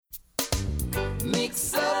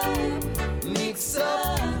Mix up,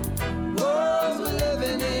 world we're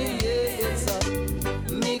living in, yes.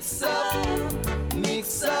 Mix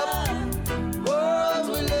up, world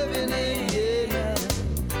we're living in, yeah.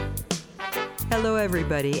 Hello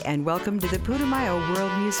everybody, and welcome to the Putumayo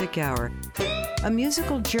World Music Hour, a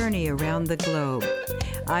musical journey around the globe.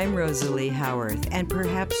 I'm Rosalie Howarth, and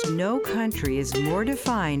perhaps no country is more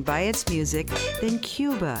defined by its music than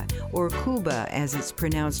Cuba, or Cuba as it's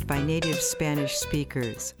pronounced by native Spanish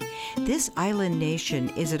speakers. This island nation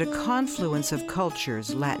is at a confluence of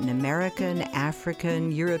cultures, Latin American,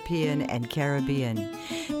 African, European, and Caribbean.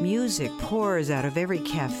 Music pours out of every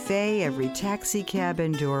cafe, every taxi cab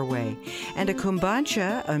and doorway, and a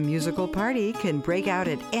cumbancha, a musical party, can break out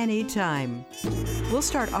at any time. We'll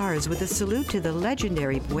start ours with a salute to the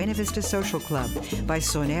legendary Buena Vista Social Club by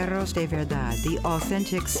Soneros de Verdad, the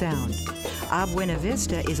authentic sound. A Buena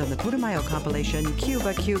Vista is on the Putumayo compilation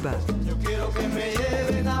Cuba Cuba. Yo quiero que me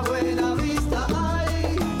lleven a Buena Vista,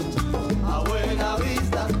 ay, a Buena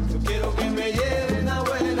Vista. Yo quiero que me lleven a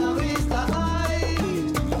Buena Vista,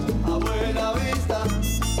 ay, a Buena Vista.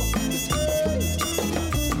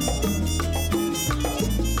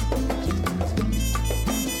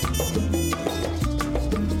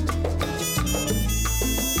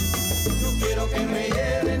 Yo quiero que me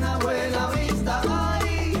lleven a Buena Vista,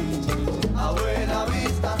 ay, a Buena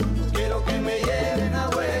Vista. Yo quiero que me lleven a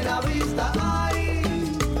Buena Vista, ay,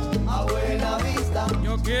 a Buena Vista.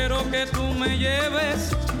 Yo quiero que tú me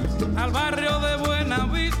lleves al barrio de Buena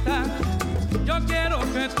Vista. Yo quiero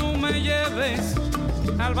que tú me lleves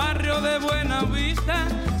al barrio de Buena Vista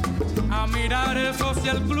a mirar el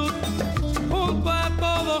Social Club junto a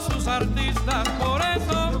todos sus artistas. Por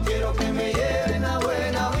eso yo quiero que me lleven a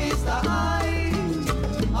Buena Vista, ay,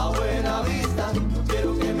 a Buena Vista. Yo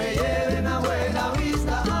quiero que me lleven a Buena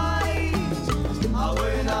Vista, ay, a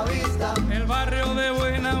Buena Vista. el barrio de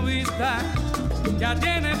Buena Vista ya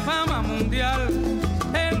tiene fama mundial.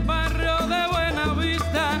 El barrio de Buena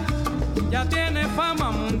Vista ya tiene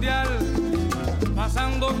fama mundial.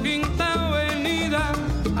 Pasando Quinta Avenida,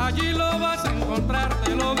 allí lo vas a encontrar,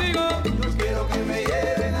 te lo digo. Yo quiero que me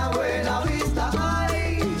lleven a Buena Vista,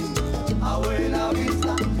 ay, a Buena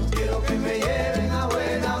Vista. Yo quiero que me lleven a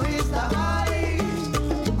Buena Vista, ay,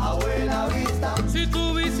 a Buena Vista. Si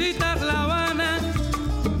tú visitas La Habana,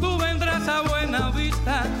 tú vendrás a Buena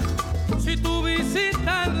Vista. Si tú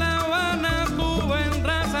visitas La Habana, tú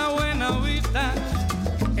vendrás a Buena Vista,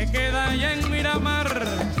 que queda allá en Miramar,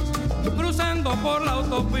 cruzando por la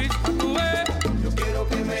autopista, tú ves. Yo quiero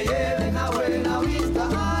que me lleven a Buena Vista,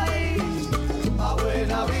 ay, a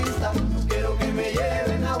Buena Vista. Yo quiero que me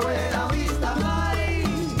lleven a Buena Vista, ay,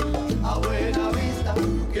 a Buena Vista.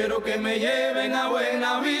 Yo quiero que me lleven a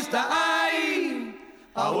Buena Vista, ay,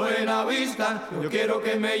 a Buena Vista. Yo quiero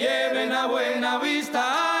que me lleven a Buena Vista,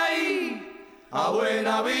 ay, a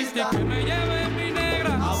Buena Vista. Que me lleve mi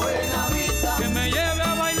negra, A Buena Vista, que me lleve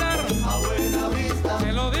a bailar. a Buena Vista,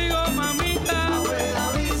 Te lo digo, mamita, a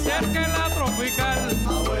Buena Vista, cerca en la tropical.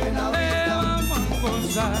 a Buena Te Vista, vamos a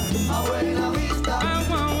gozar, a Buena Vista,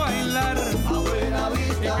 vamos a bailar, a Buena y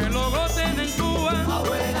Vista, que lo gocen en Cuba. a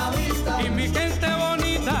Buena Vista, Y mi gente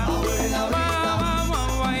bonita, a Buena Vista, vamos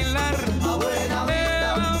a bailar, a Buena te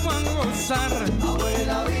Vista, vamos a gozar. a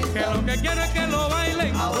Buena Que Vista, lo que quiero es que lo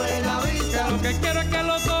bailen, a Buena que Vista, lo que quiero es que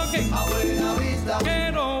lo toquen. a Buena Vista,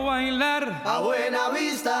 Quiero bailar, a Buena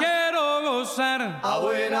Vista, quiero gozar. a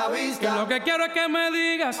Buena Que Vista, lo que quiero es que me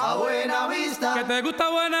digas a Buena que Vista, te gusta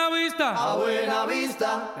Buena Vista. a Buena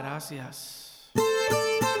Vista. Gracias.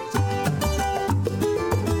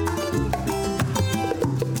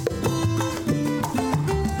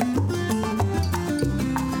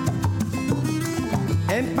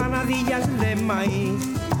 Empanadillas de maíz,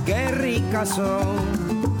 qué ricas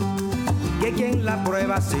son. Que quien la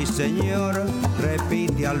prueba, sí señor,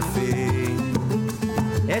 repite al fin.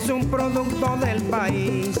 Es un producto del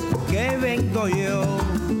país que vendo yo.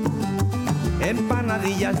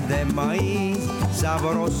 Empanadillas de maíz,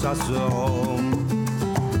 sabrosas son.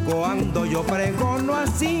 Cuando yo pregono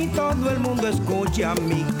así, todo el mundo escucha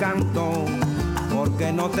mi canto,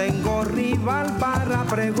 porque no tengo rival para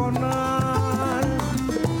pregonar.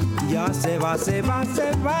 Ya se va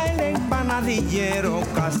el empanadillero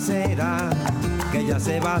casera, que ya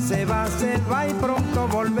se va y pronto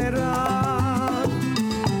volverá.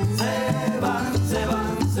 Se va, se va,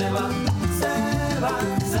 se va, se va,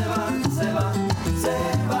 se va, se va, se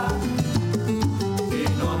va y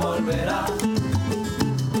no volverá.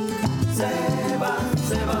 Se va,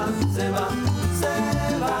 se va, se va, se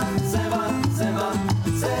va, se va, se va,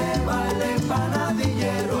 se va el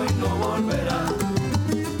empanadillero y no volverá.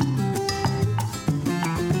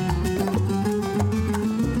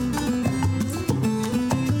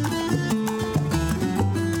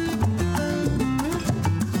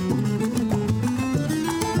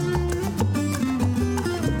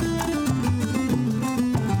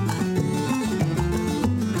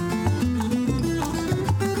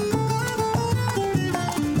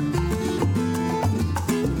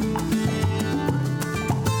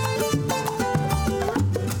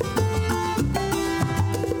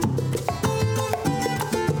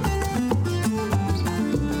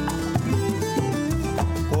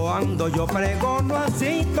 Cuando yo pregono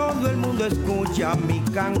así, todo el mundo escucha mi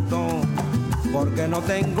canto, porque no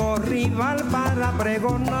tengo rival para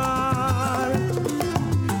pregonar.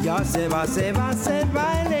 Ya se va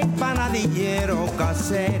el empanadillero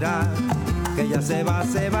casera, que ya se va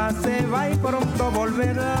y pronto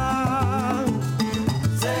volverá.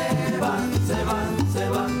 Se va, se va, se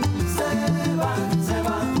va, se va, se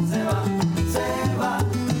va, se va, se va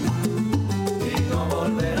y no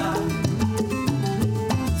volverá.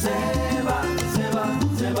 Se va, se va,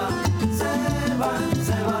 se va, se va,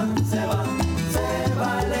 se va, se va, se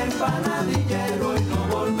va el empanadillero y no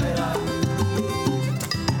volverá.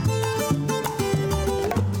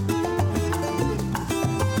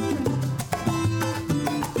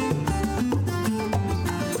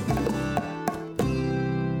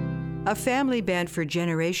 A family band for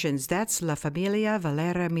generations, that's La Familia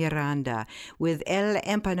Valera Miranda with El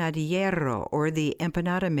Empanadillero, or the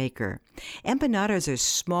empanada maker. Empanadas are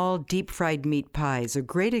small, deep-fried meat pies, a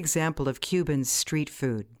great example of Cuban street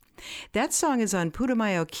food. That song is on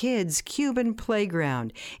Putumayo Kids' Cuban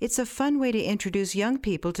Playground. It's a fun way to introduce young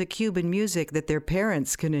people to Cuban music that their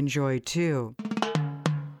parents can enjoy too.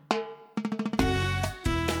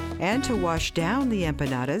 And to wash down the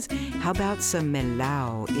empanadas, how about some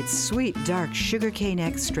Melao? It's sweet, dark sugarcane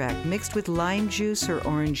extract mixed with lime juice or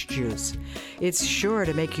orange juice. It's sure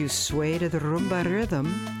to make you sway to the rumba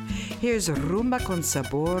rhythm. Here's Rumba Con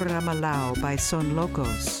Sabor a Melao by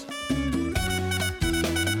Sonlokos.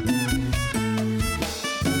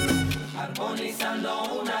 Armonizando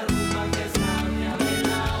una rumba que sabe a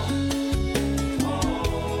Melao. Oh,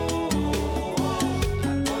 oh, oh.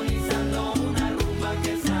 Armonizando una rumba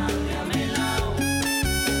que sabe a Melao.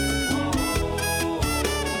 Oh, oh, oh.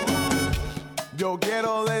 Yo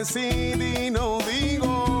quiero decir y no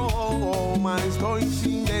digo, mas estoy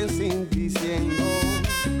sin decir diciendo.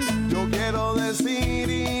 Yo quiero decir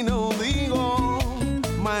y no digo,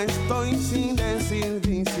 mas estoy sin decir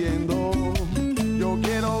diciendo. Yo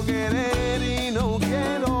quiero querer y no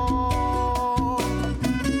quiero,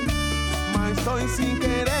 mas estoy sin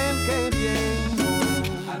querer queriendo.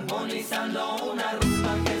 Armonizando una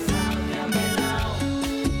rumba que sabe a Melao.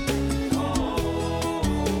 Oh, oh,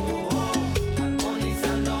 oh, oh.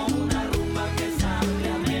 Armonizando una rumba que sabe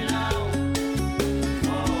a Melao.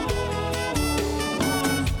 Oh, oh,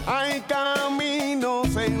 oh. Hay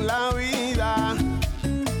caminos en la vida,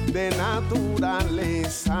 de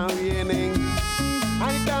naturaleza vienen.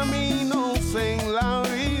 Hay caminos en la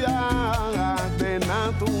vida, de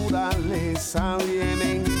naturaleza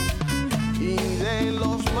vienen, y de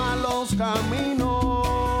los malos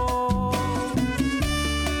caminos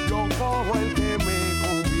yo cojo el que me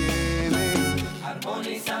conviene.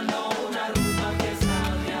 Armonizando una rumba que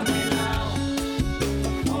sabe a Melao.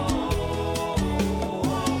 Oh, oh, oh,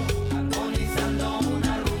 oh. Armonizando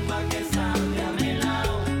una rumba que sabe a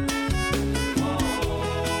Melao. Oh, oh,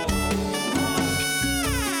 oh.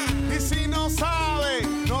 Y si no sabes,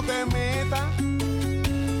 no te metas,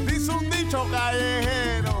 dice un dicho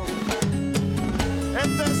callejero.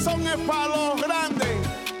 Este son es para los grandes,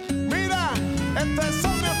 mira, este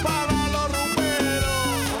son es para los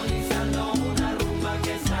rumberos. Armonizando una rumba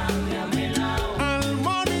que sabe a Melao.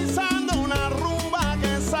 Armonizando una rumba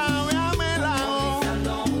que sabe a Melao.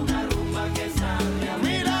 Armonizando una rumba que sabe a Mira,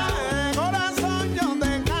 Melao. de corazón yo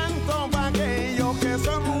te canto pa' aquellos que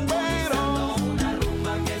son rumberos. Armonizando una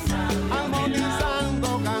rumba que sabe a Melao. Armonizando,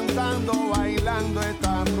 cantando, bailando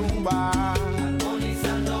esta rumba.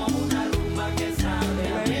 Armonizando una rumba que sabe a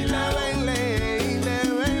Melao.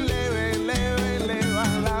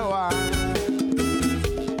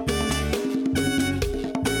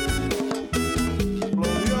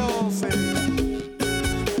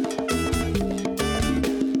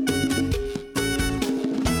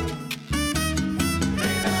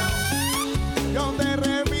 Yo te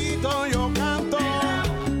repito, yo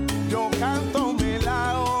canto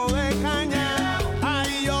Melao de caña.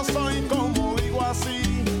 Ay, yo soy como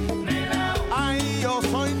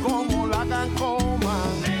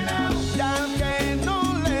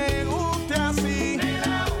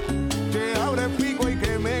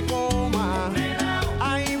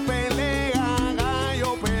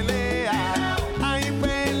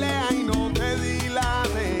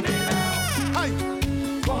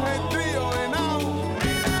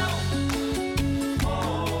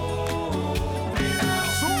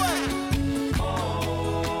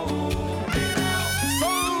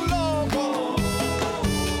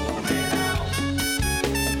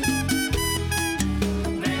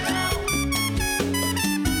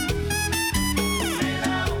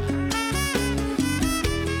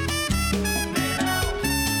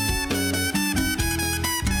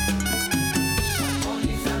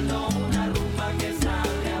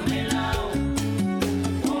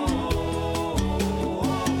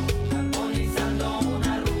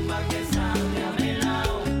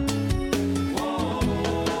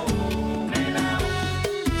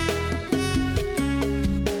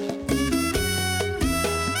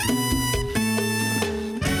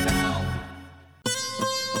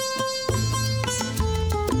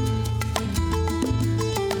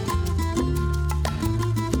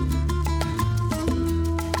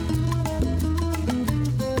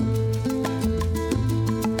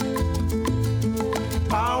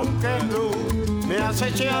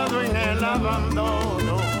acechado en el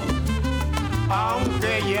abandono,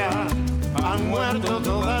 aunque ya han muerto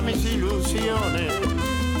todas mis ilusiones.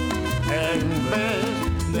 En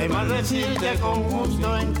vez de maldecirte con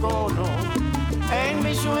justo encono, en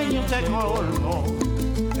mis sueños te colmo,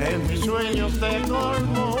 en mis sueños te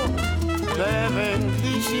colmo de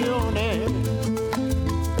bendiciones.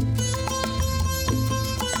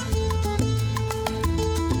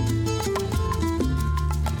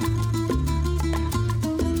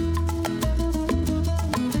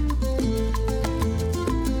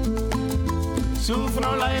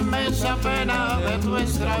 Sufro la inmensa pena de tu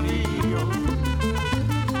extravío,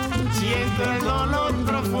 siento el dolor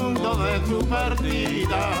profundo de tu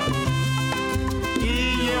partida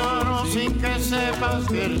y lloro sin que sepas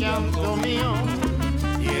que el llanto mío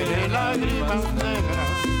tiene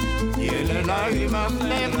lágrimas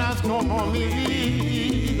negras como mi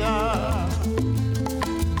vida.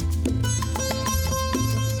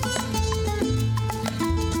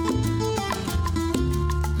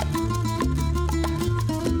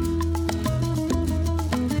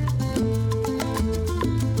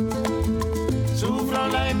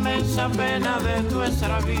 Inmensa pena de tu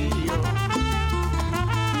extravío,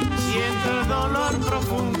 siento el dolor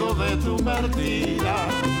profundo de tu partida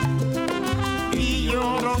y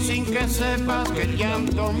lloro sin que sepas que el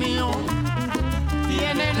llanto mío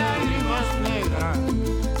tiene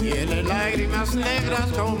lágrimas negras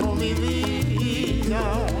como mi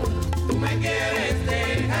vida. Tú me quieres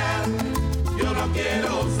dejar, yo no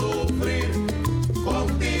quiero sufrir,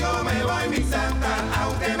 contigo me voy mi santa,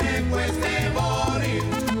 aunque me cueste morir.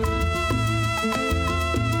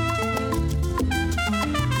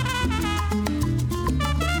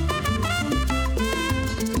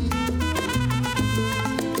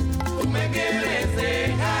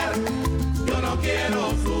 Quiero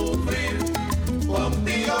sufrir,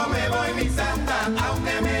 contigo me voy mi santa,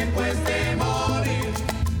 aunque me cueste morir.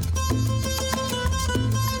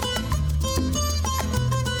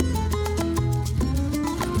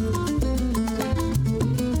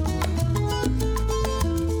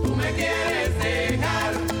 Tú me quieres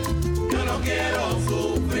dejar, yo no quiero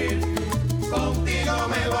sufrir, contigo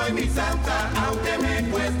me voy mi santa, aunque me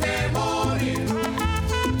cueste morir.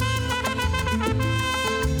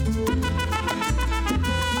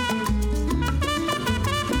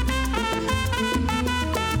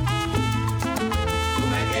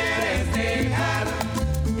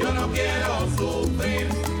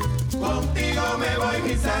 Contigo me voy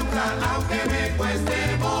mi santa, aunque me cueste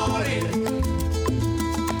morir.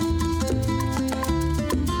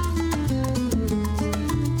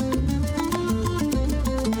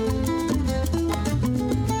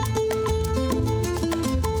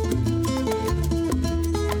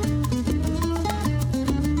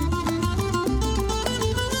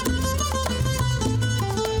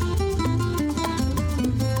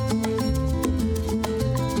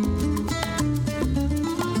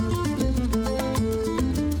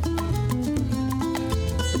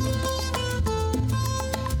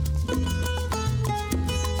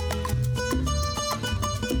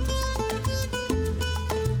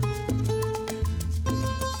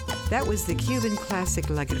 That was the Cuban classic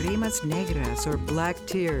Lagrimas Negras, or Black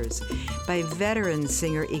Tears, by veteran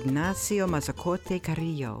singer Ignacio Mazacote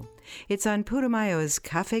Carillo. It's on Putumayo's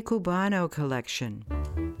Café Cubano collection.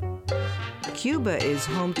 Cuba is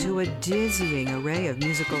home to a dizzying array of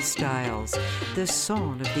musical styles. The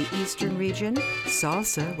son of the eastern region,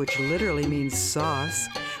 salsa, which literally means sauce,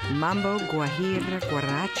 mambo, guajira,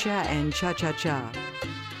 guaracha, and cha-cha-cha.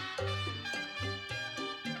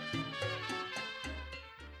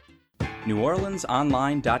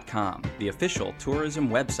 NewOrleansOnline.com, the official tourism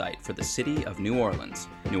website for the city of New Orleans.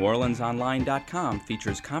 NewOrleansOnline.com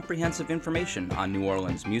features comprehensive information on New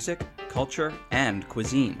Orleans music, culture, and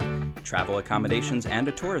cuisine. Travel accommodations and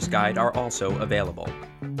a tourist guide are also available.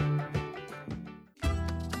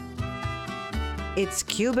 It's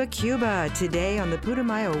Cuba Cuba today on the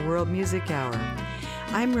Putumayo World Music Hour.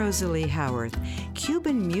 I'm Rosalie Howarth.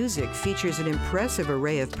 Cuban music features an impressive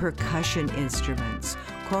array of percussion instruments.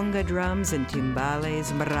 Conga drums and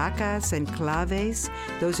timbales, maracas and claves.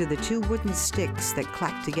 Those are the two wooden sticks that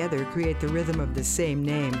clack together create the rhythm of the same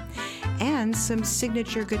name. And some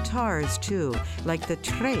signature guitars too, like the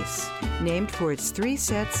tres, named for its 3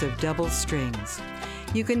 sets of double strings.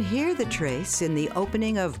 You can hear the tres in the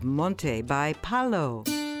opening of Monte by Palo.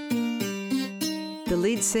 The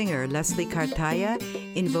lead singer, Leslie Cartaya,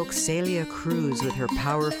 invokes Celia Cruz with her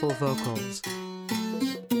powerful vocals.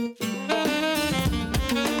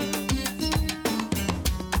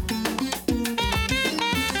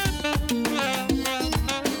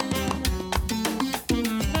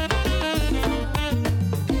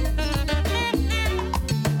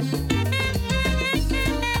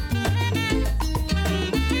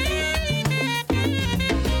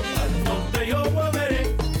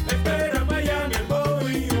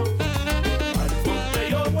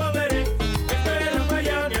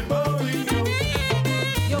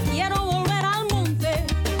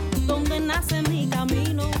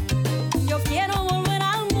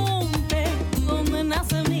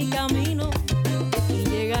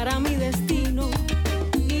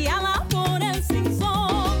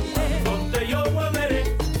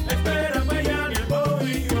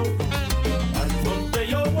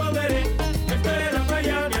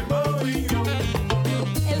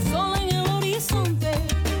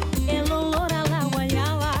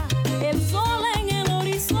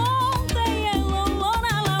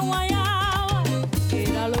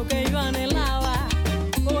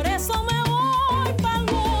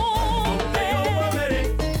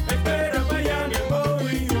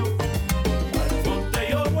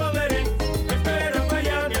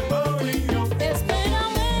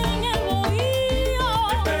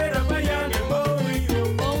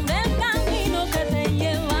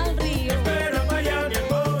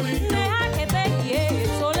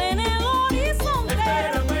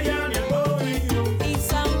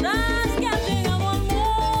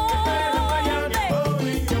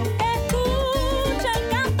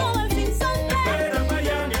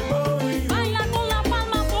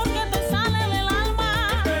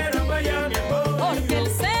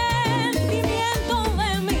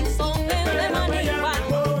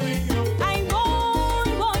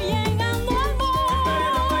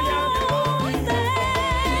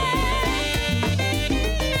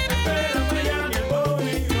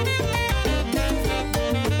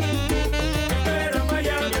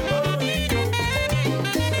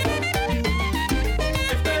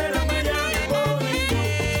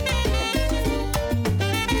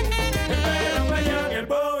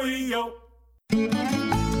 Carillo.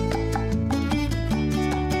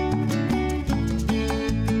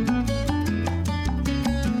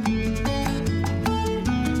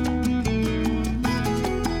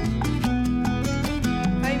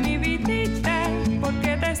 Ay, mi vidita, ¿por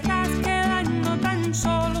qué te estás quedando tan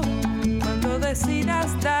solo? Cuando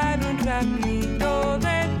decidas dar un ramito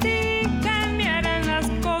de ti, cambiarán las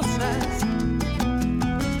cosas.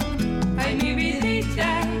 Ay, mi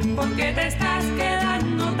vidita, ¿por qué te estás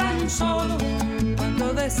quedando tan solo?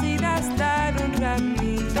 Cuando decidas dar un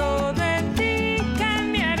ramito de ti,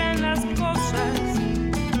 cambiarán las cosas.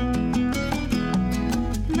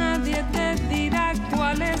 Nadie te dirá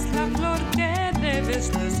cuál es la flor que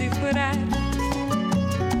debes descifrar,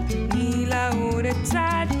 ni la hora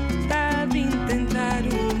exacta de intentar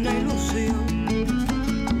una ilusión.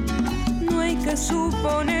 No hay que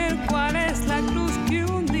suponer cuál es la cruz que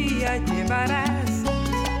un día llevarás.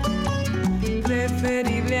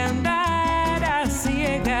 Preferible andar a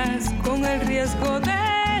ciegas con el riesgo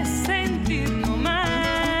de sentir no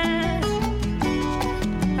más.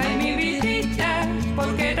 Ay, mi vidita,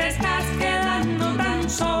 ¿por qué te estás quedando tan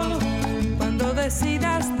solo? Cuando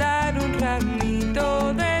decidas dar un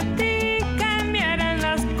ramito de ti, cambiarán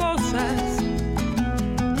las cosas.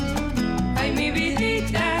 Ay, mi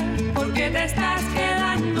vidita, ¿por qué te estás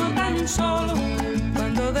quedando tan solo?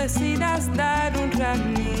 Cuando decidas dar un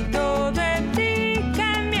ramito de ti,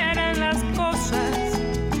 cambiarán las cosas.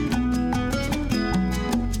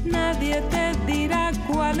 Nadie te dirá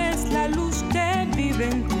cuál es la luz que vive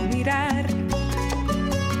en tu mirar,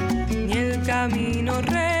 ni el camino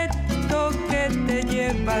recto que te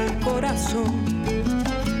lleva al corazón.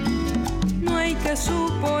 No hay que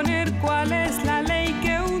suponer cuál es la ley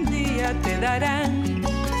que un día te darán.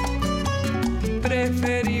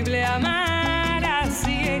 Preferible amar a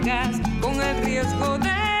ciegas con el riesgo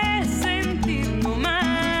de sentir no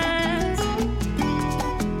más.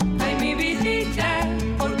 Ay, mi vidita,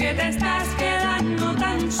 ¿por qué te estás quedando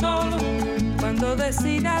tan solo? Cuando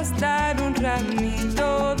decidas dar un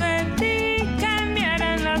ramito de ti,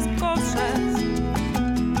 cambiarán las cosas.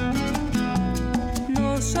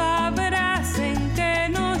 No sabrás en qué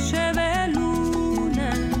noche de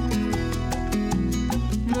luna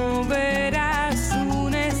no verás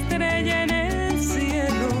una estrella en el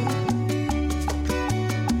cielo.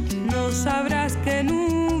 No sabrás qué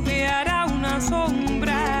nube hará una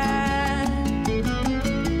sombra,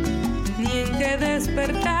 ni en qué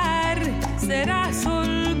despertar será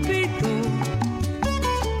solpito.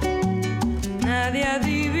 Nadie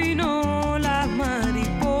adivinó la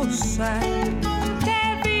mariposa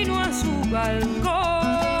que vino a su balcón.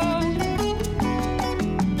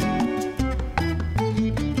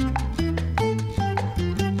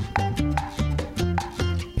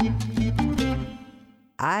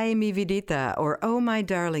 Ay, mi vidita, or Oh, my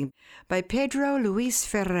darling, by Pedro Luis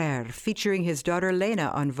Ferrer, featuring his daughter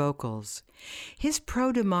Lena on vocals. His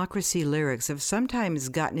pro-democracy lyrics have sometimes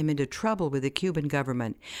gotten him into trouble with the Cuban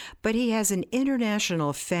government, but he has an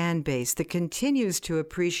international fan base that continues to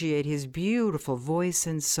appreciate his beautiful voice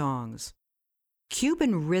and songs.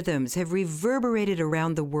 Cuban rhythms have reverberated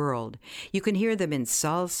around the world. You can hear them in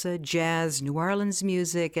salsa, jazz, New Orleans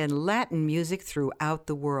music, and Latin music throughout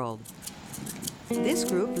the world. This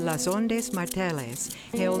group, Las Ondes Marteles,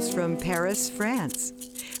 hails from Paris, France.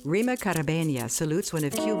 Rima Caribeña salutes one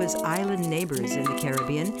of Cuba's island neighbors in the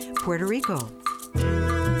Caribbean, Puerto Rico.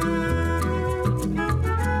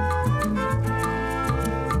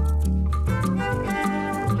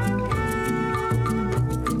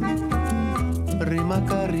 Rima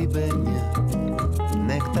caribeña,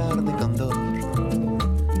 néctar de candor,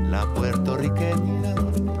 la puertorriqueña,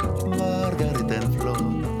 margarita en flor.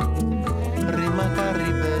 Rima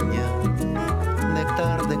caribeña,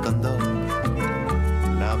 néctar de candor,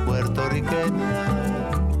 la puertorriqueña,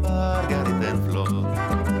 margarita en flor.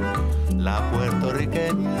 La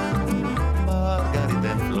puertorriqueña,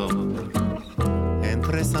 margarita en flor.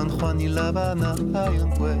 Entre San Juan y La Habana hay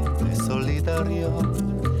un puente solidario.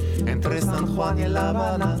 Entre San Juan y La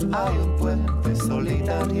Habana hay un puente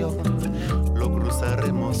solidario. Lo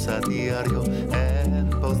cruzaremos a diario en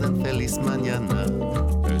pos de un feliz mañana.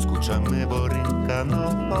 Escúchame,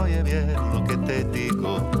 borincano, oye bien lo que te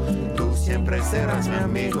digo. Tú siempre serás mi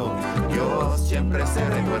amigo, yo siempre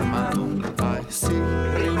seré tu hermano. Ay, sí.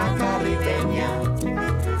 Rima caribeña,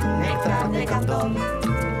 néctar de candor,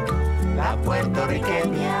 la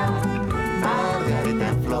puertorriqueña, margarita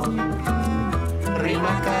en flor.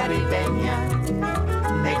 Rima caribeña,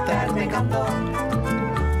 néctar de candor,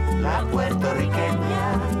 la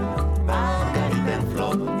puertorriqueña, margarita en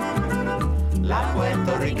flor. La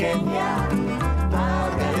puertorriqueña,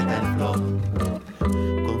 margarita en flor.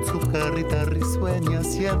 Con su carita risueña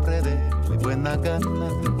siempre de muy buena gana.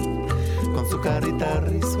 Con su carita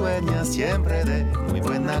risueña siempre de muy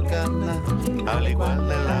buena gana. Al igual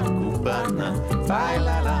de la cubana,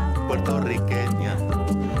 baila la puertorriqueña.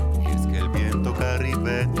 Y es que el viento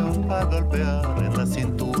caribeño va a golpear en la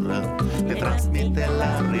cintura, le transmite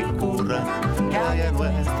la ricura que hay en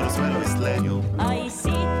nuestro suelo isleño. Ay,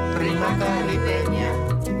 sí. Rima caribeña,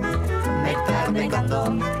 néctar de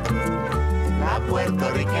candor, la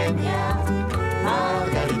puertorriqueña,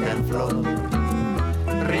 margarita en flor.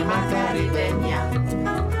 Rima caribeña,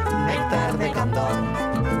 néctar de candor,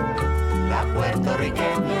 la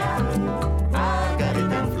puertorriqueña,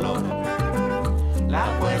 margarita en flor. La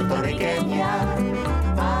puertorriqueña,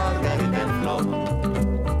 margarita en flor.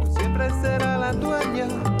 Siempre será la dueña,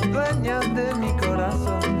 dueña de mi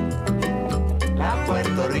corazón. La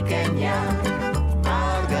puertorriqueña,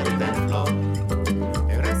 margarita en flor.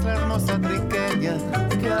 Eres la hermosa triqueña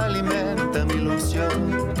que alimenta mi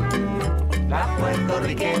ilusión. La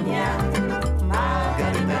puertorriqueña,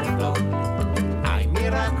 margarita en flor. Ay,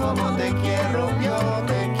 mira cómo te quiero, yo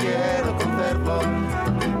te quiero con fervor.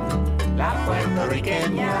 La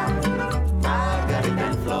puertorriqueña, margarita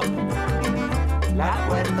en flor. La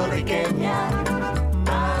puertorriqueña,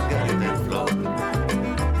 margarita en flor.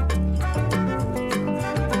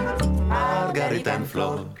 Margarita en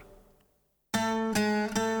flor.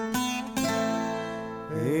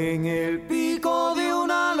 En el pico de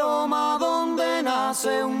una loma donde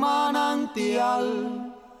nace un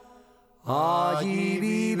manantial, allí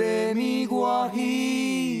vive mi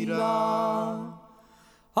guajira,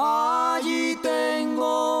 allí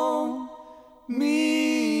tengo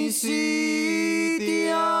mi sitial.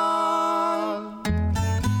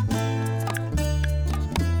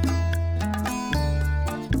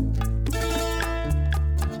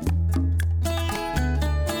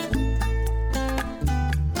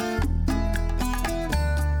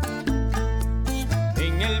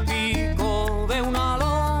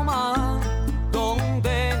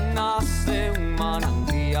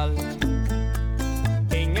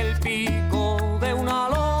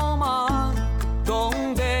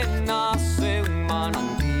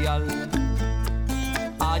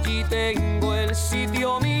 Tengo el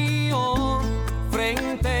sitio mío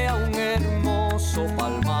frente a un hermoso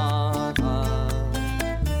palmar.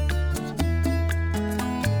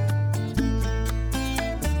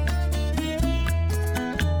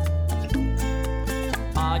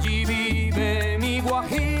 Allí vive mi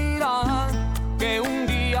guajira que un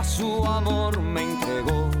día su amor me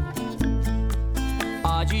entregó.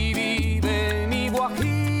 Allí vive mi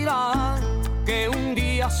guajira que un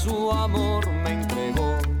día su amor me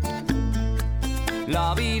entregó.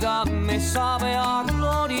 La vida me sabe a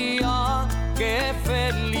gloria, qué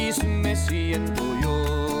feliz me siento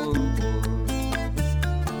yo.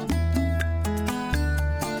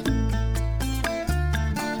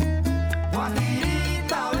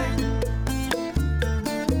 Guajirita ven,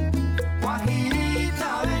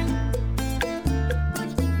 guajirita ven,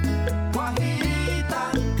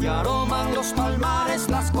 guajirita. Y aroman los palmares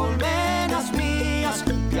las colmenas mías,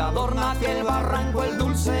 y adorna aquel barranco el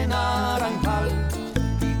dulce naranjal.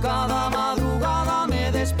 Cada madrugada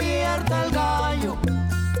me despierta el gallo,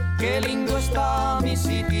 qué lindo está mi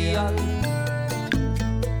sitial.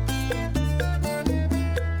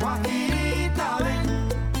 Guajirita ven,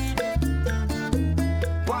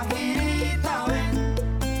 guajirita ven,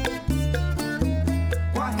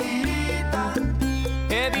 guajirita.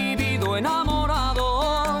 He vivido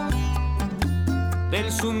enamorado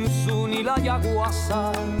del zunzún y la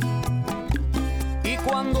yaguasa, y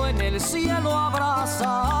cuando en el cielo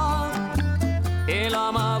abraza el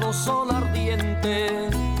amado sol ardiente,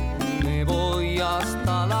 me voy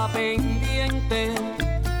hasta la pendiente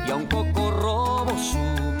y a un poco robo su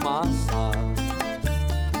masa.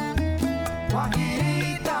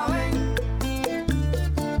 Guajirita ven,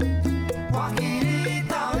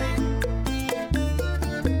 guajirita ven,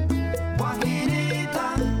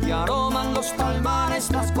 guajirita. Y aroman los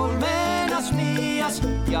palmares las colmenas mías,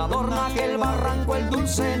 y adorna aquel barranco el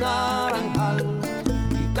dulce naranjal.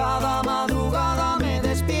 Y cada madrugada me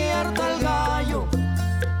despierta el gallo,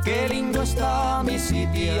 qué lindo está mi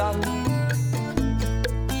sitial.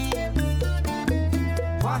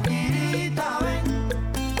 Guajirita ven,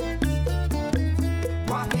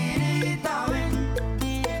 guajirita ven,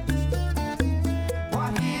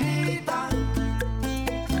 guajirita.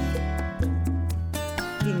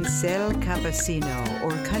 Pincel Campesino,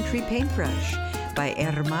 or Country Paintbrush, by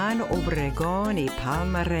Herman Obregón y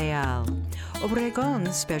Palma Real.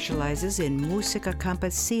 Obregón specializes in música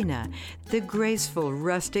campesina, the graceful,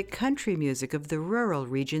 rustic country music of the rural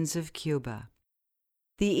regions of Cuba.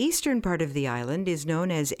 The eastern part of the island is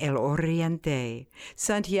known as El Oriente.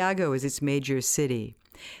 Santiago is its major city.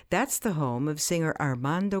 That's the home of singer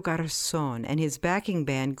Armando Garzón and his backing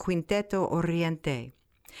band Quinteto Oriente.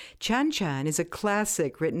 Chan Chan is a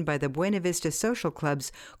classic written by the Buena Vista social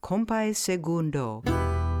club's Compay Segundo,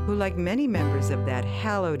 who, like many members of that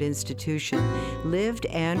hallowed institution, lived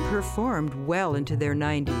and performed well into their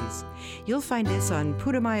 90s. You'll find this on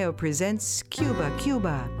Putumayo Presents Cuba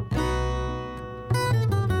Cuba.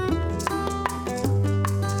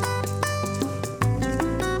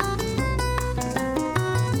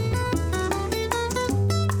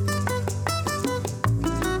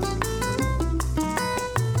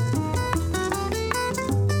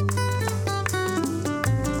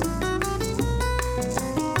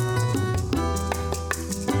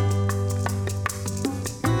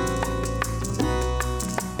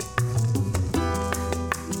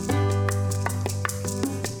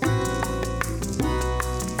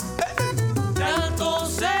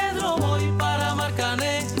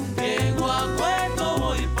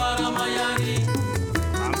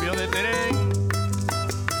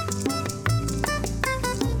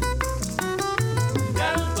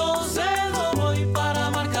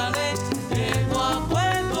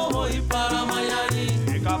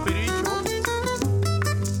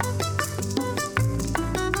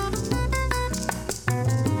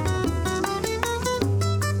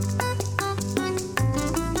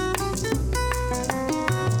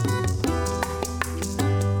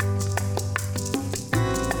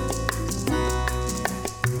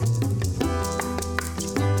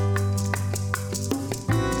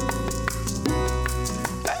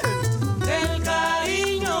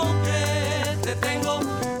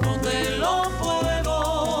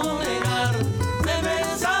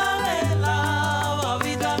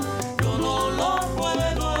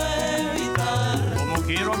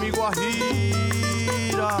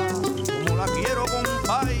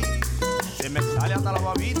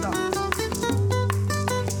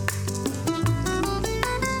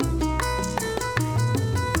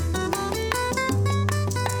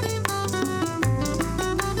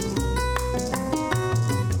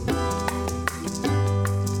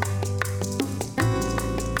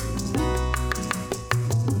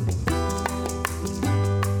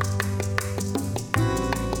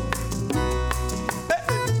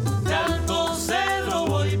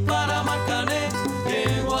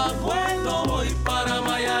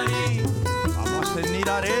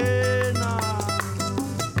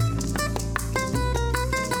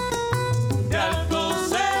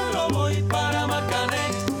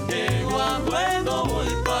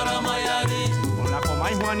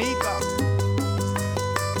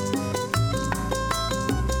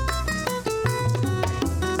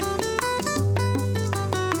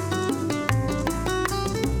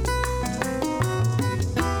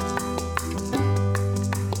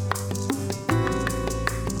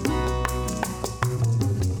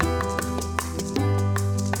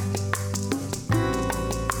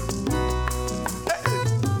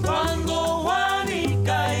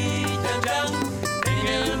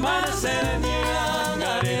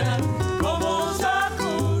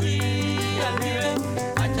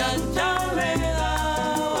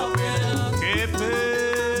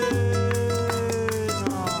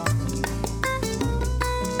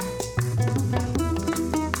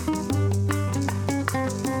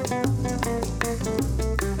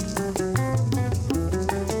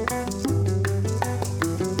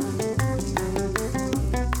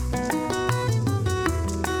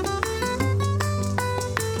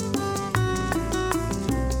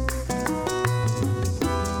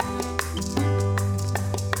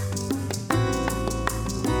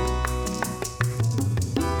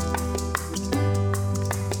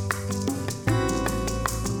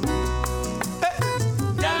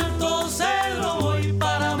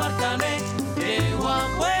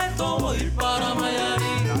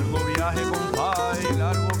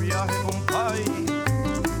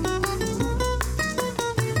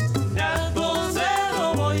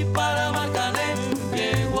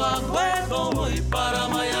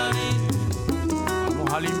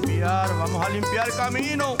 Vamos a limpiar el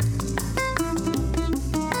camino.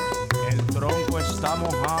 El tronco está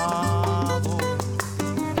mojado.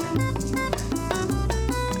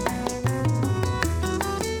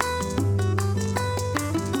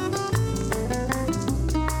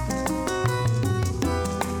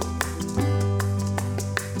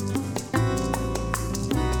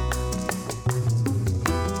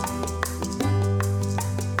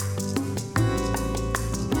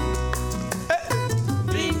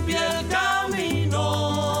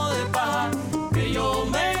 Camino de paja que yo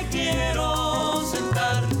me quiero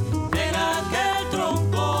sentar en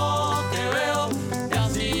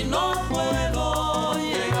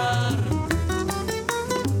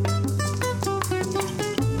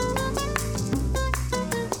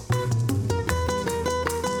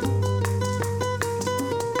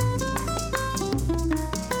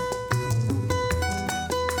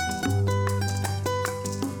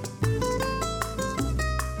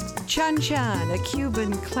Chan Chan, a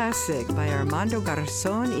Cuban classic by Armando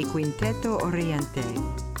Garzón y Quinteto Oriente.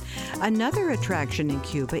 Another attraction in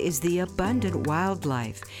Cuba is the abundant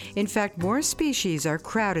wildlife. In fact, more species are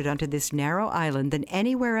crowded onto this narrow island than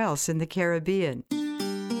anywhere else in the Caribbean.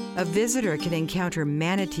 A visitor can encounter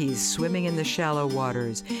manatees swimming in the shallow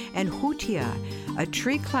waters and hutia, a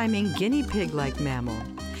tree-climbing guinea pig-like mammal.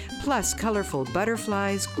 Plus colorful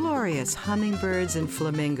butterflies, glorious hummingbirds, and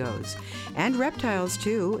flamingos. And reptiles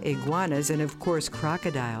too, iguanas, and of course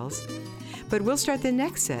crocodiles. But we'll start the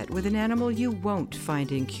next set with an animal you won't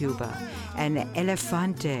find in Cuba, an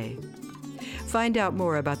elefante. Find out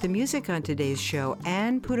more about the music on today's show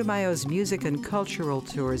and Putumayo's music and cultural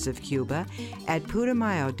tours of Cuba at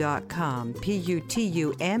putumayo.com, Putumayo.com.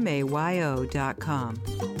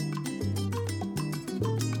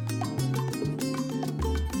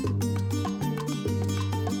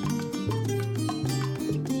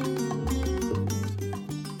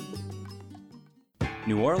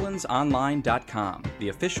 NewOrleansOnline.com, the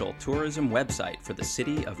official tourism website for the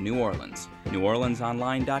city of New Orleans.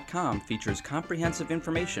 NewOrleansOnline.com features comprehensive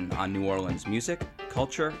information on New Orleans music,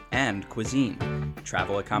 culture, and cuisine.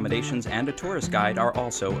 Travel accommodations and a tourist guide are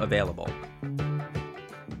also available.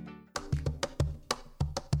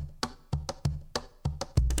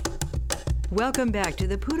 Welcome back to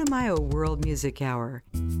the Putumayo World Music Hour.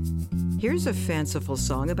 Here's a fanciful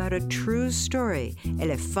song about a true story,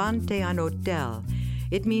 Elefante en Hotel.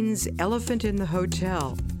 It means elephant in the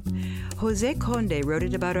hotel. Jose Conde wrote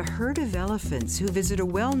it about a herd of elephants who visit a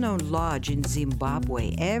well-known lodge in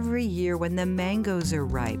Zimbabwe every year when the mangoes are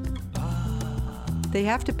ripe. They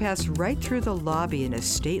have to pass right through the lobby in a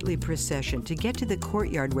stately procession to get to the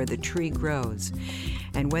courtyard where the tree grows.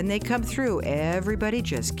 And when they come through, everybody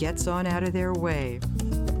just gets on out of their way.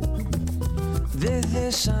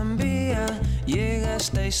 Desde Zambia llega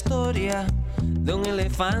esta historia de un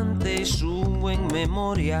elefante y su buen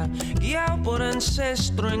memoria, guiado por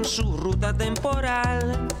ancestro en su ruta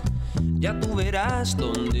temporal. Ya tú verás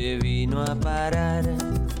dónde vino a parar.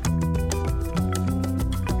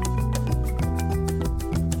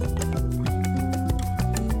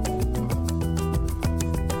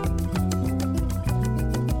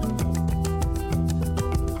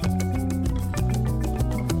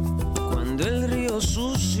 Cuando el río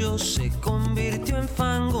sucio se convirtió en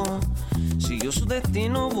fango, siguió su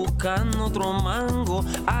destino buscando otro mango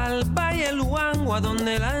al Valle Luango, a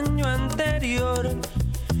donde el año anterior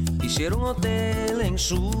hicieron hotel en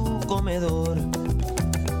su comedor.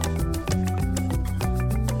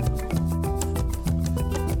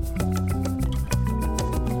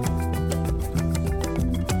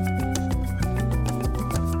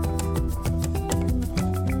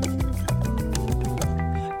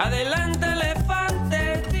 Adelante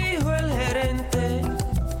elefante, dijo el gerente,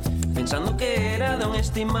 pensando que era de un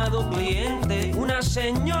estimado cliente. Una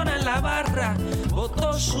señora en la barra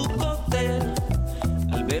botó su cóctel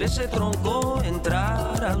al ver ese tronco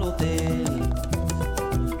entrar al hotel.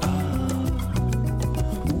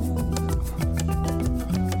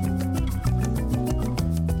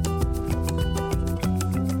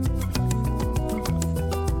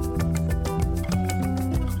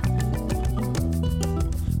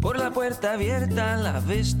 Por la puerta abierta la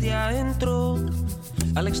bestia entró,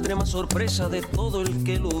 a la extrema sorpresa de todo el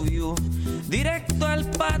que lo vio. Directo al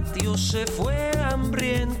patio se fue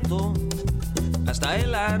hambriento, hasta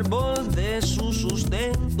el árbol de su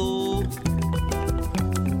sustento.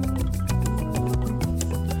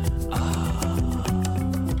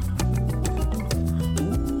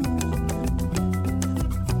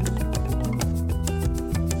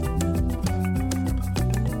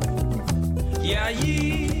 Y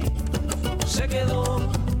allí se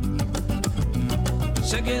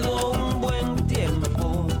quedó un buen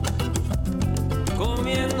tiempo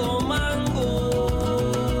comiendo mango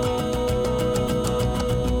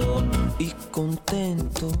y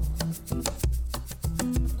contento.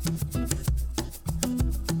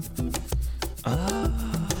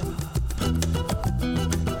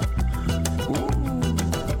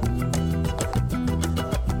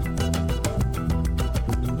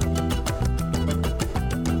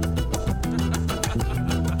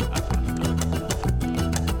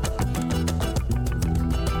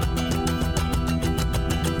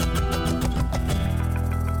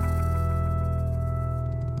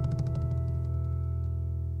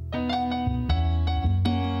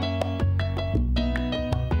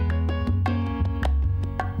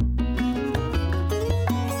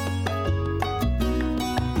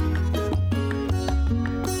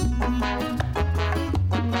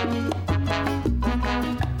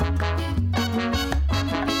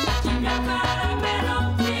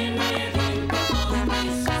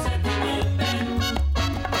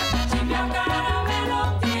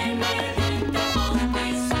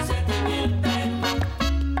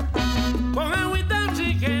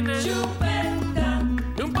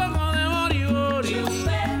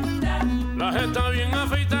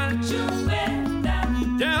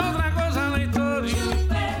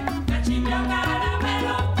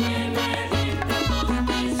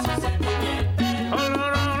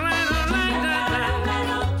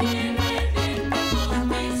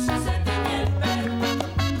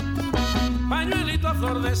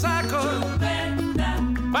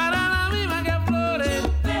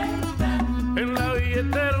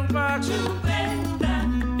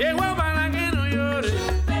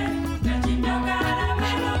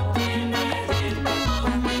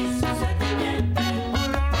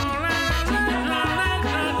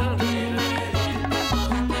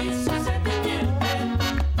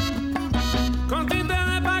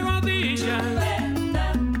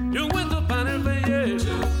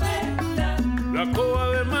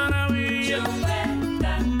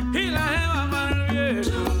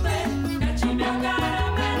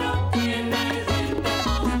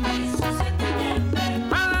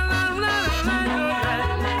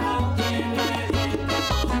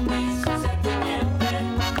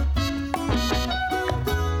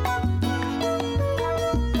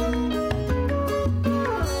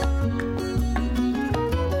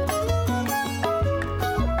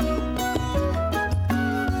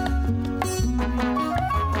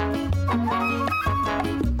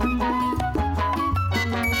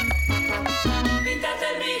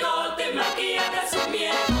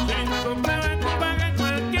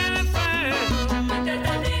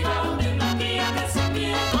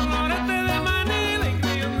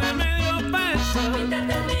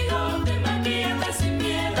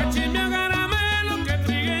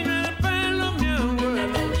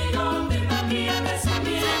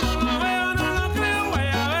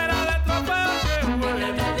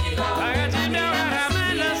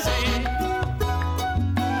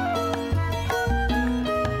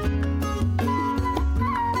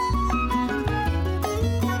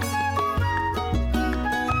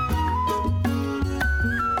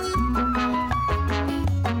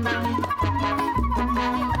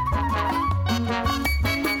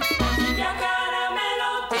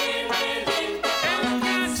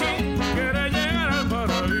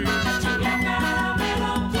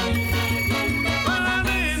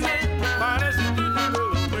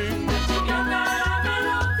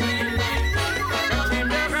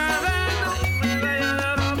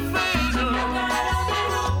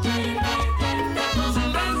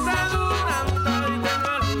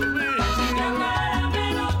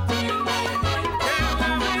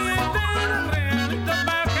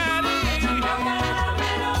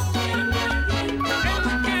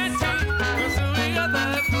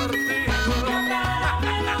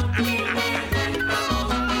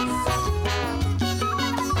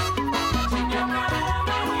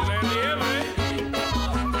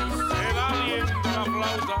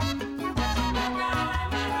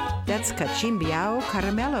 That's Cachimbiao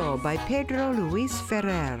Caramelo by Pedro Luis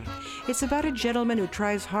Ferrer. It's about a gentleman who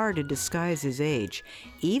tries hard to disguise his age,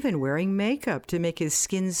 even wearing makeup to make his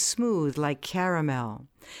skin smooth like caramel.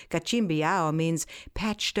 Cachimbiao means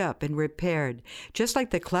patched up and repaired, just like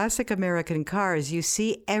the classic American cars you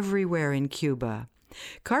see everywhere in Cuba.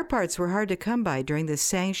 Car parts were hard to come by during the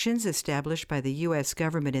sanctions established by the U.S.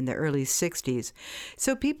 government in the early 60s,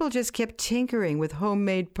 so people just kept tinkering with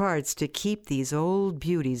homemade parts to keep these old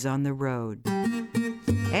beauties on the road.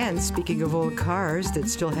 And speaking of old cars that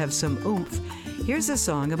still have some oomph, here's a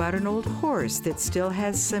song about an old horse that still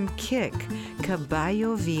has some kick,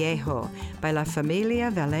 Caballo Viejo by La Familia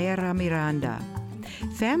Valera Miranda.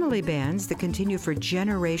 Family bands that continue for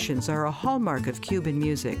generations are a hallmark of Cuban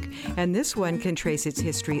music, and this one can trace its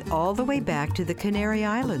history all the way back to the Canary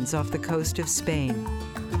Islands off the coast of Spain.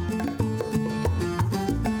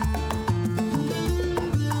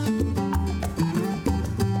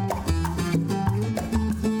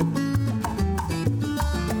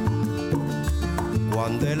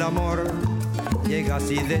 Cuando el amor llega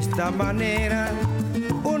así de esta manera,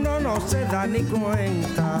 uno no se da ni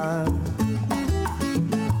cuenta.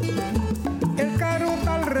 El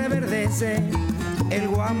carutal reverdece, el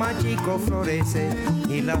guamachico florece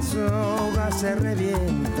y la soga se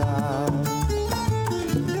revienta.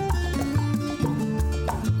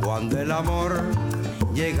 Cuando el amor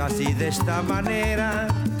llega así de esta manera,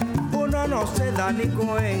 uno no se da ni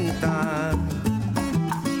cuenta.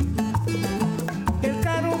 El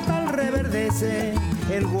carutal reverdece,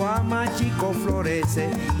 el guamachico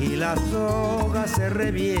florece y la soga se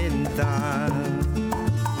revienta.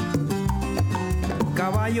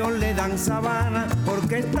 Caballo le dan sabana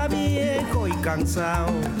porque está viejo y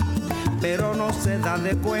cansado, pero no se da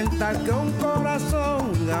de cuenta que un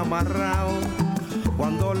corazón amarrado,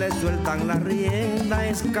 cuando le sueltan la rienda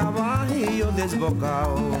es caballo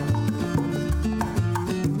desbocado.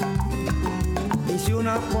 Y si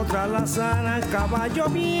una potra la sana, caballo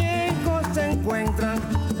viejo se encuentra,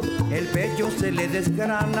 el pecho se le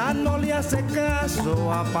desgrana, no le hace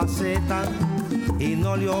caso a paceta y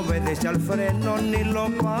no le obedece al freno ni lo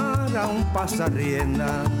para un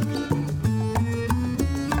pasarrienda.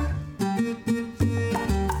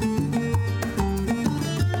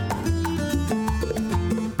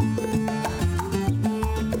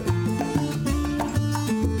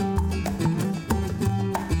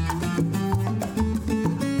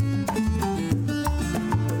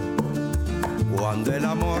 Cuando el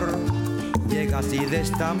amor llega así de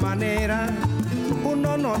esta manera,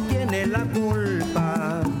 uno no tiene la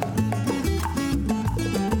culpa.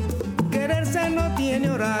 Quererse no tiene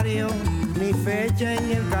horario ni fecha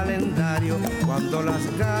en el calendario, cuando las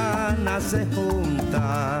ganas se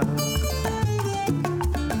juntan.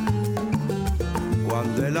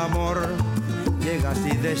 Cuando el amor llega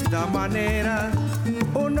así de esta manera,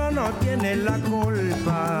 uno no tiene la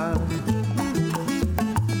culpa.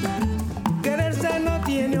 Quererse no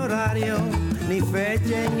tiene horario ni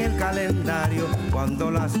fecha en el calendario, cuando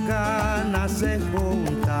las ganas se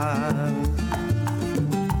juntan.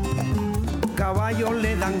 Caballo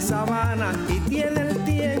le dan sabana y tiene el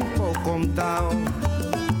tiempo contado,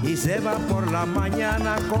 y se va por la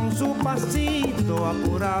mañana con su pasito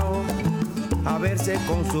apurado, a verse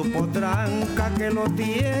con su potranca que lo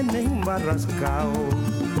tiene embarrascado.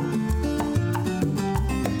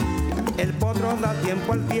 El potro da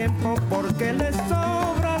tiempo al tiempo porque le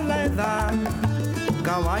sobra la edad.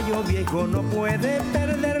 Caballo viejo no puede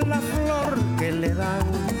perder la flor que le dan,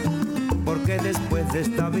 porque después de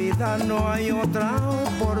esta vida no hay otra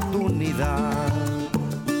oportunidad.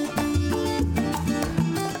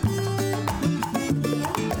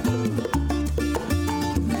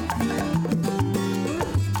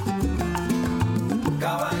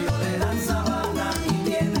 Caballo le dan sabana y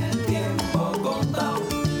tiene el tiempo contado.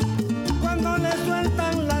 Cuando le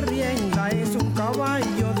sueltan la rienda es un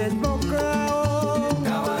caballo desbocado.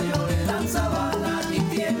 Caballo le dan sabana y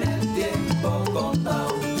tiene el tiempo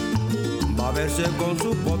contado. Va a verse con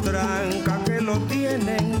su potranca que lo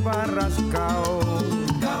tiene embarrascado.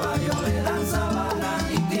 Caballo le dan sabana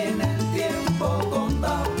y tiene el tiempo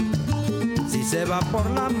contado. Si se va por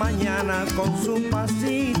la mañana con su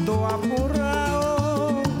pasito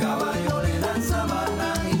apurado. Caballo le dan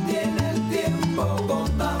sabana y tiene el tiempo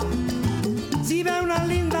contado. Si ve una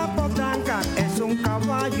linda potranca es un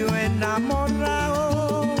caballo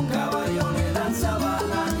enamorado. Caballo le dan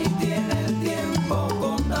sabana y tiene el tiempo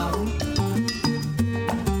contado.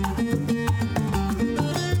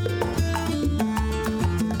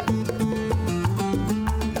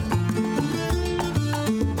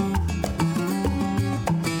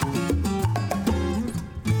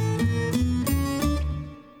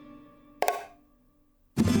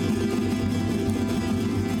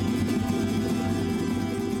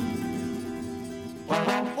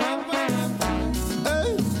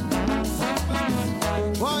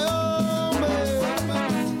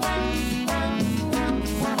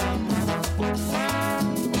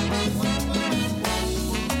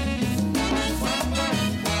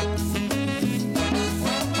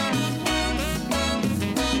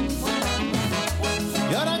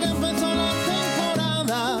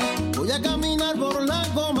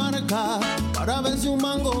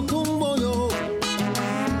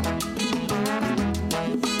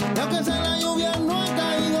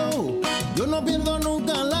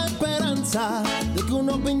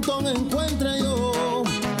 pintón encuentre yo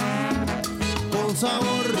con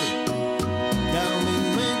sabor que a mí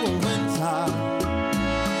me convenza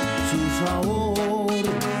su sabor,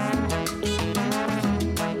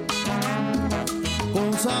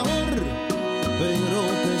 con sabor, pero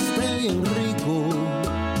que esté bien rico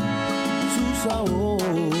su sabor.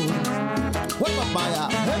 ¡Hue papaya!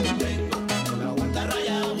 ¡Hey! Vengo con la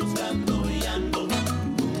guantarraya buscando y ando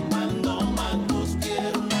tumbando mangos.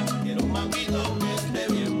 Quiero un manguito que esté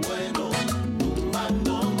bien bueno.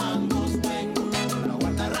 Tumbando mangos vengo con la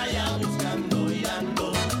guantarraya buscando y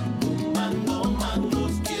ando tumbando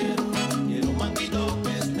mangos. Quiero un manguito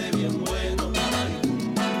que esté bien bueno.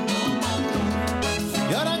 Tumbando mangos.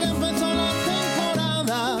 Y ahora que empezó la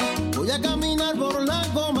temporada, voy a caminar por la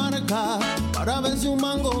comarca para ver si un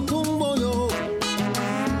mango tumbo yo.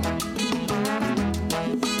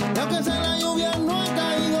 Ya que si la lluvia no ha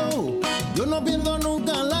caído, yo no pierdo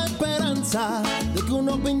nunca la esperanza de que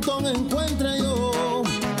unos pintón encuentre yo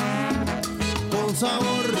con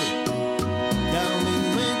sabor que a mí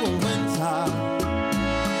me convenza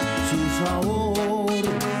su sabor,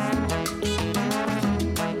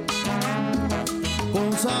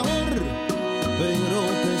 con sabor, pero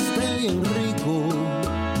que esté bien rico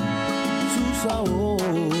su sabor.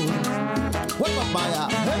 ¡Hue papaya!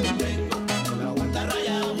 ¡Hey! Vengo con la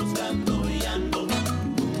guantarraya buscando y ando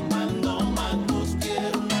tumbando mangos.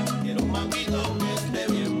 Quiero un manguito que esté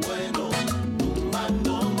bien bueno.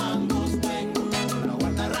 Tumbando mangos vengo con la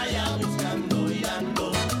guantarraya buscando y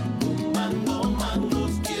ando tumbando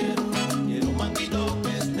mangos. Quiero un manguito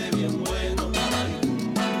que esté bien bueno.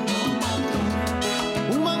 Tumbando mangos.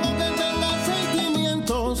 Un mango que tenga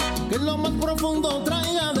sentimientos, que en lo más profundo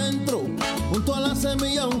traiga adentro, junto a la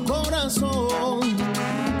semilla un corazón,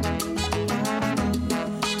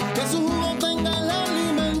 que su jugo tenga el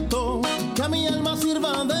alimento, que a mi alma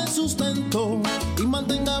sirva de sustento y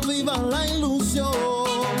mantenga viva la ilusión,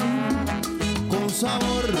 con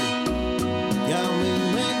sabor que a mí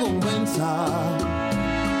me convenza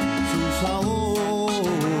su sabor,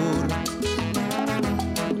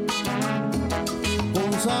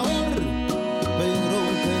 con sabor, pero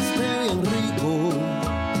que esté bien rico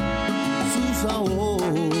su sabor.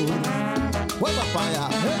 ¡Hue papaya!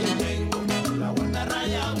 ¡Hey! Vengo con la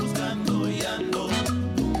guantarraya buscando y ando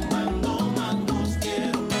tumbando mangos.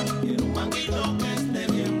 Quiero un manguito que esté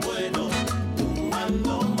bien bueno.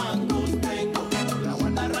 Tumbando mangos vengo con la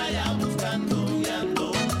guantarraya buscando y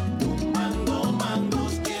ando tumbando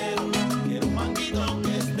mangos. Quiero un manguito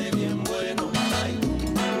que esté bien bueno. Ay,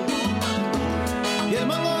 tumbando mangos. Y el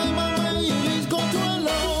mango de mamá y el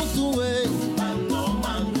bizcochuelo sube. Tumbando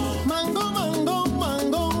mangos. Mango, mango,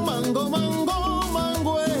 mango, mango, mango,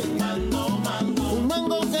 mango, Tumbando mangos. un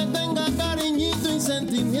mango que tenga cariñito y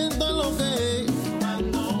sentimiento en lo que es.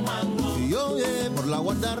 Tumbando mangos. Y yo, por la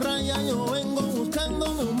guardarraya yo vengo buscando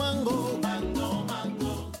un mango.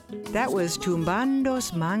 That was Tumbando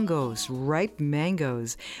Mangos, Ripe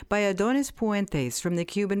Mangoes, by Adonis Puentes from the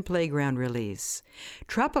Cuban Playground release.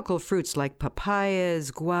 Tropical fruits like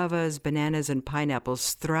papayas, guavas, bananas, and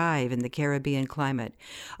pineapples thrive in the Caribbean climate,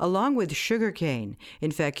 along with sugarcane.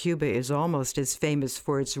 In fact, Cuba is almost as famous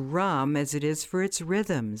for its rum as it is for its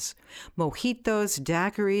rhythms. Mojitos,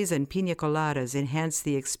 daiquiris, and piña coladas enhance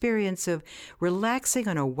the experience of relaxing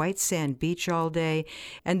on a white sand beach all day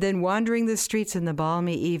and then wandering the streets in the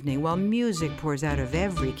balmy evening while music pours out of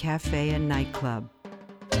every cafe and nightclub.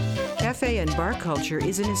 Cafe and bar culture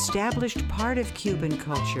is an established part of Cuban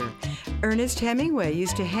culture. Ernest Hemingway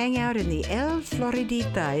used to hang out in the El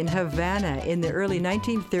Floridita in Havana in the early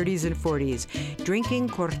 1930s and 40s, drinking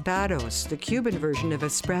cortados, the Cuban version of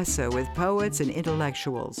espresso, with poets and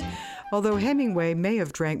intellectuals, although Hemingway may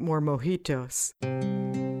have drank more mojitos.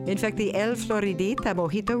 In fact, the El Floridita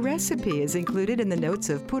mojito recipe is included in the notes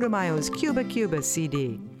of Putumayo's Cuba Cuba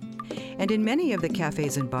CD. And in many of the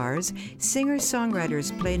cafes and bars,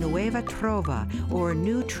 singer-songwriters play nueva trova, or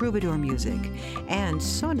new troubadour music, and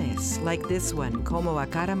sones like this one, Como A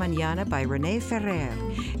Cada Mañana by Rene Ferrer.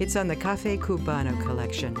 It's on the Café Cubano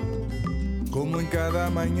collection. Como en cada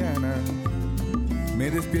mañana me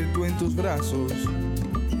despierto en tus brazos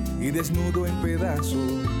y desnudo en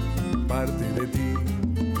pedazos parte de ti.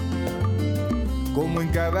 Como en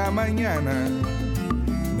cada mañana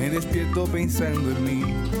me despierto pensando en mí,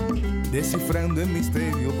 descifrando el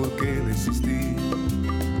misterio por qué desistí.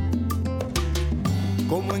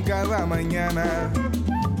 Como en cada mañana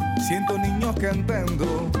siento niños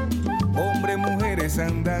cantando, hombres, mujeres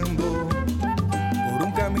andando por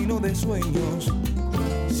un camino de sueños.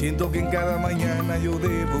 Siento que en cada mañana yo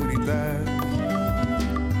debo gritar.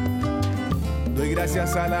 Doy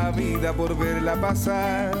gracias a la vida por verla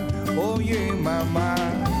pasar. Oye mamá,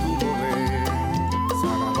 tú lo ves.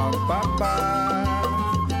 Sarabam papá,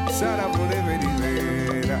 Sara por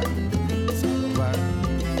Everivera.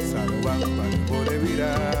 Sarabam por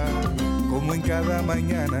Evira. Como en cada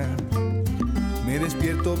mañana me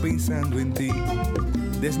despierto pensando en ti,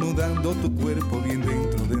 desnudando tu cuerpo bien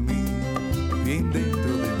dentro de mí, bien dentro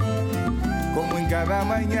de mí. Como en cada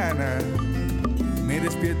mañana me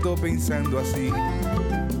despierto pensando así,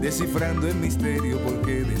 descifrando el misterio por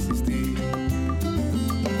qué desistí.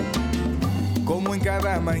 Como en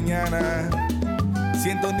cada mañana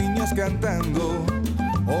siento niños cantando,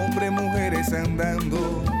 hombres, mujeres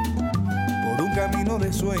andando por un camino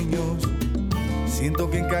de sueños. Siento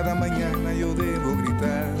que en cada mañana yo debo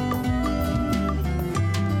gritar.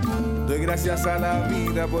 Doy gracias a la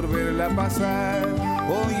vida por verla pasar.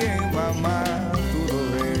 Oye mamá, tú lo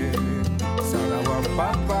ves. Sarabam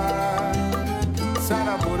papá,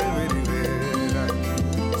 Sara por Everivera.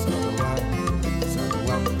 Sarabam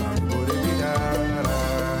por Everivera.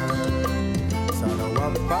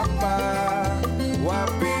 Sarabam papá,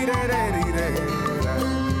 guapirererirera.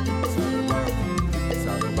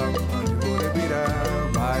 Sarabam por Everivera.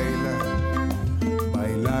 Baila,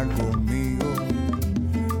 baila conmigo,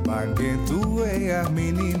 pa' que tú veas, mi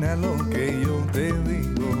nina, lo que yo te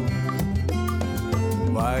digo.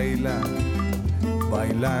 Baila,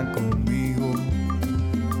 baila conmigo,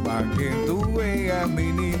 pa' que tú veas,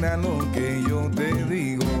 mi nina, lo que yo te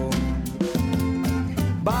digo.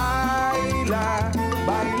 Baila,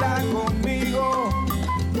 baila conmigo,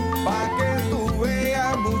 pa' que tú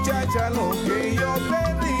veas, muchacha, lo que yo te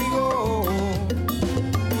digo.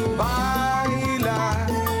 Baila,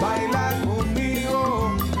 baila conmigo,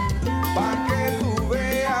 pa' que tú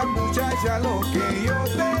veas, muchacha, lo que yo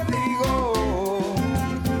te digo.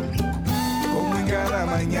 Como en cada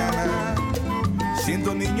mañana siento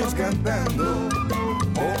niños cantando,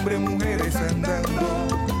 hombres, mujeres andando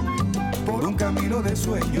por un camino de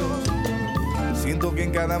sueños. Siento que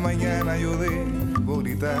en cada mañana yo debo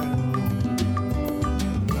gritar.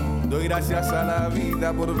 Doy gracias a la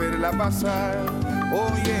vida por verla pasar.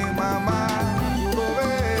 Oye mamá, tú lo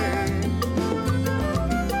ves.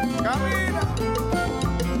 Camina.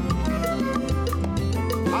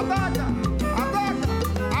 Ataca, ataca,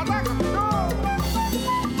 ataca, no.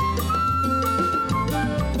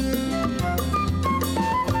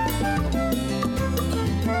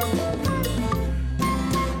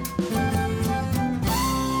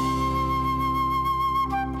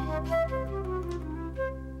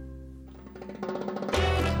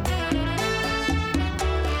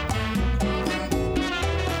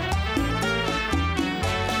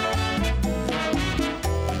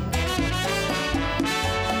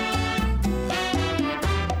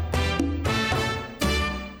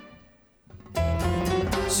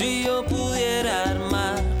 Si yo pudiera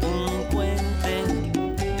armar un puente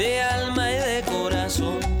de alma y de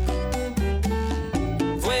corazón,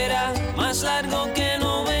 fuera más largo que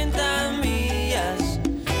 90 millas,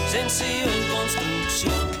 sencillo en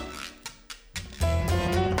construcción,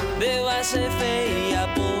 de base fe y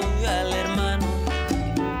apoyo al hermano,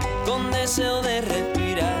 con deseo de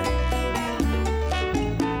respirar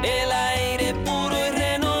el aire puro y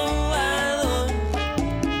renovador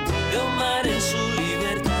de un mar en su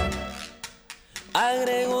libertad.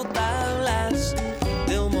 Agrego tablas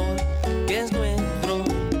de humor que es nuestro,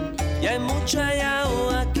 y hay mucho hallado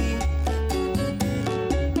aquí,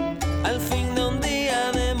 al fin de un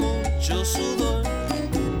día de mucho sudor,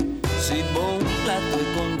 sirvo un plato y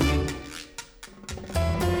contigo.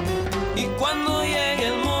 Y cuando llegue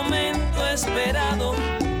el momento esperado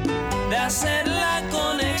de hacer la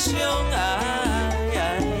conexión, ay,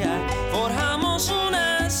 ay, ay, forjamos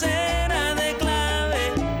una cera de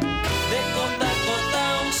clave, de corta a corta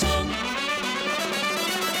un son.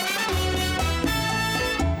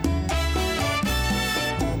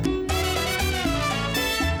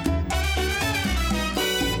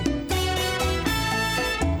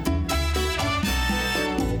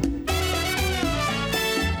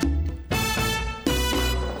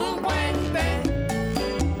 Un puente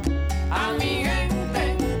a mi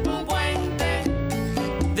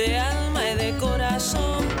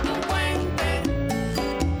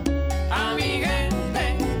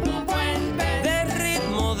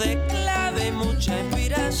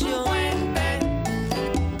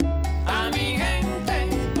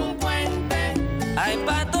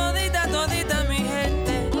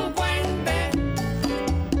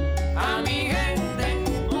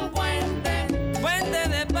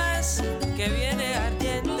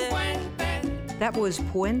That was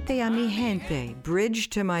Puente a Mi Gente, Bridge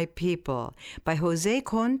to My People, by Jose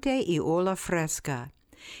Conde y Ola Fresca.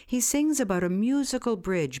 He sings about a musical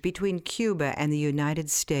bridge between Cuba and the United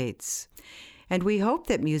States. And we hope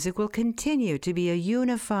that music will continue to be a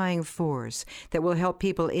unifying force that will help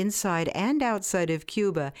people inside and outside of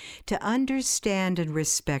Cuba to understand and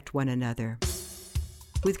respect one another.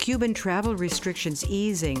 With Cuban travel restrictions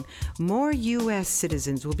easing, more U.S.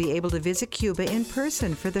 citizens will be able to visit Cuba in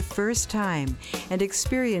person for the first time and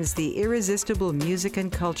experience the irresistible music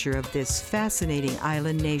and culture of this fascinating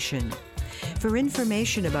island nation. For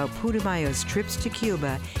information about Putumayo's trips to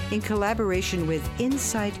Cuba in collaboration with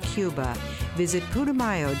Inside Cuba, visit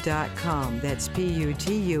putumayo.com. That's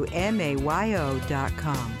Putumayo.com.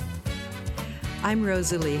 I'm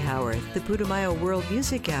Rosalie Howarth. The Putumayo World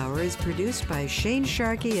Music Hour is produced by Shane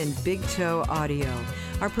Sharkey and Big Toe Audio.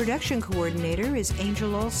 Our production coordinator is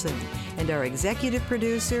Angel Olsen, and our executive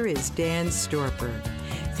producer is Dan Storper.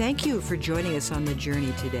 Thank you for joining us on the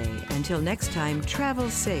journey today. Until next time, travel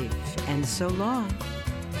safe, and so long.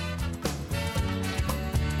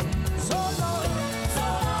 So long.